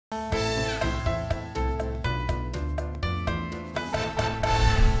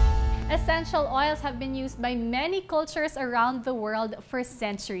essential oils have been used by many cultures around the world for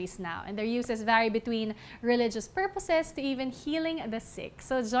centuries now, and their uses vary between religious purposes to even healing the sick.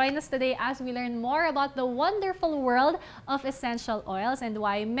 So join us today as we learn more about the wonderful world of essential oils and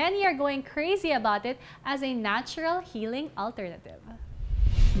why many are going crazy about it as a natural healing alternative.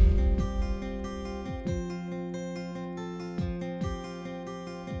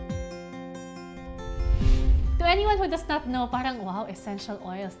 To anyone who does not know, parang wow, essential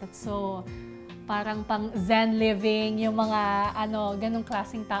oils, that's so parang pang zen living, yung mga ganong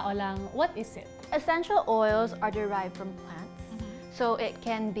klaseng tao lang. What is it? Essential oils are derived from plants. So it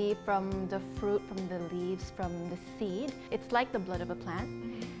can be from the fruit, from the leaves, from the seed. It's like the blood of a plant.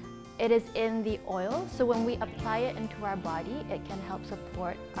 It is in the oil, so when we apply it into our body, it can help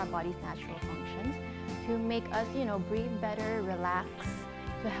support our body's natural functions to make us, breathe better, relax,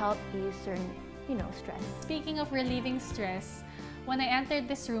 to help ease certain stress. Speaking of relieving stress, when I entered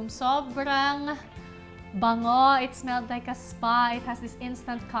this room, sobrang bango. It smelled like a spa. It has this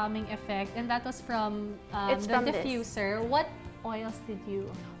instant calming effect, and that was from the diffuser. What oils did you?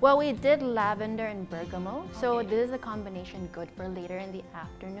 Well, we did lavender and bergamot. So this is a combination good for later in the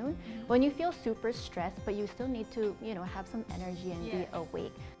afternoon when you feel super stressed, but you still need to, have some energy and be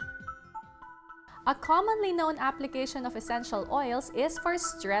awake. A commonly known application of essential oils is for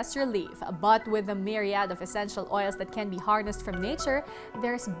stress relief, but with the myriad of essential oils that can be harnessed from nature,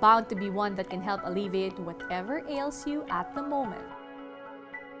 there's bound to be one that can help alleviate whatever ails you at the moment.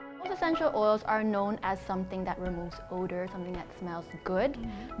 Most essential oils are known as something that removes odor, something that smells good.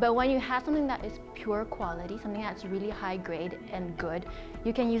 But when you have something that is pure quality, something that's really high grade and good,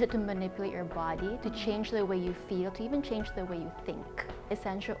 you can use it to manipulate your body, to change the way you feel, to even change the way you think.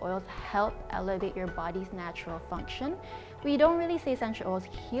 Essential oils help elevate your body's natural function. We don't really say essential oils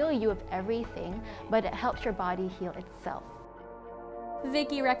heal you of everything, but it helps your body heal itself.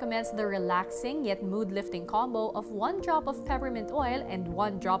 Vicky recommends the relaxing yet mood-lifting combo of 1 drop of peppermint oil and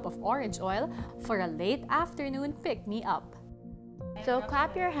 1 drop of orange oil for a late afternoon pick-me-up. So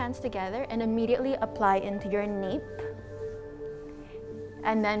clap your hands together and immediately apply into your nape.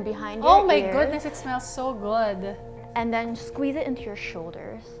 And then behind your ears. Oh my goodness, it smells so good. And then squeeze it into your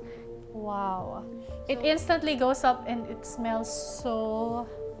shoulders. Wow. It instantly goes up and it smells so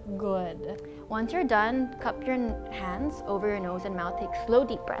good. Once you're done, cup your hands over your nose and mouth. Take slow,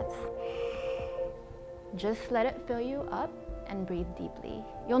 deep breaths. Just let it fill you up and breathe deeply.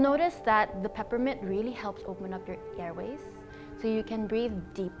 You'll notice that the peppermint really helps open up your airways, so you can breathe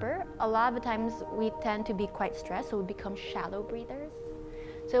deeper. A lot of the times we tend to be quite stressed, so we become shallow breathers.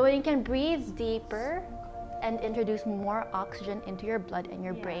 So when you can breathe deeper and introduce more oxygen into your blood and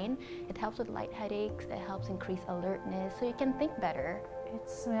your brain, it helps with light headaches, it helps increase alertness, so you can think better. It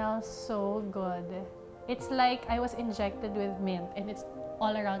smells so good. It's like I was injected with mint and it's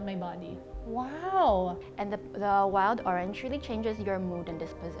all around my body. Wow! And the wild orange really changes your mood and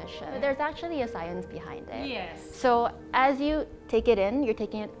disposition. There's actually a science behind it. Yes. So as you take it in, you're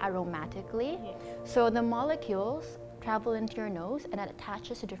taking it aromatically. Yes. So the molecules travel into your nose and it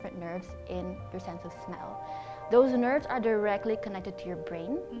attaches to different nerves in your sense of smell. Those nerves are directly connected to your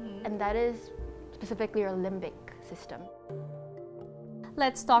brain, and that is specifically your limbic system.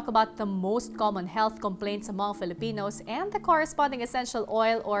 Let's talk about the most common health complaints among Filipinos and the corresponding essential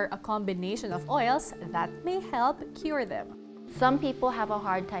oil or a combination of oils that may help cure them. Some people have a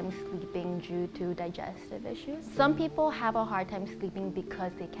hard time sleeping due to digestive issues. Some people have a hard time sleeping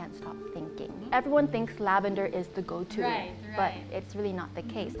because they can't stop thinking. Everyone thinks lavender is the go-to, but it's really not the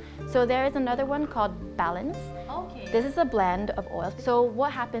case. So there is another one called Balance. Okay. This is a blend of oils. So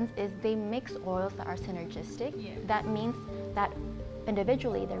what happens is they mix oils that are synergistic. That means that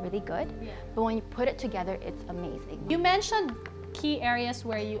individually they're really good, but when you put it together, it's amazing. You mentioned key areas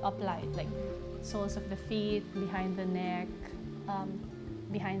where you apply it, like soles of the feet, behind the neck,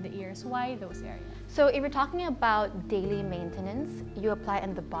 behind the ears. Why those areas? So if you're talking about daily maintenance, you apply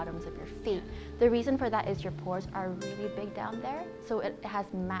in the bottoms of your feet. The reason for that is your pores are really big down there, so it has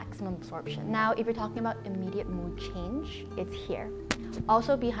maximum absorption. Now, if you're talking about immediate mood change, it's here.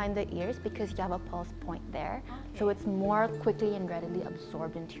 Also behind the ears, because you have a pulse point there, so it's more quickly and readily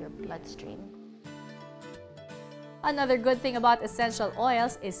absorbed into your bloodstream. Another good thing about essential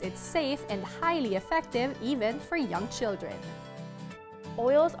oils is it's safe and highly effective even for young children.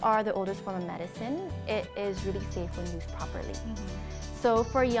 Oils are the oldest form of medicine. It is really safe when used properly. So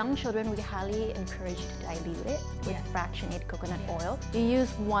for young children, we highly encourage to dilute it with fractionated coconut oil. You use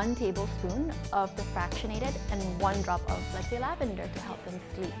 1 tablespoon of the fractionated and 1 drop of, let's say, lavender to help them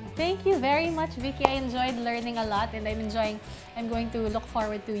sleep. Thank you very much, Vicky. I enjoyed learning a lot, and I'm going to look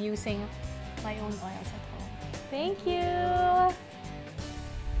forward to using my own oils at home. Thank you.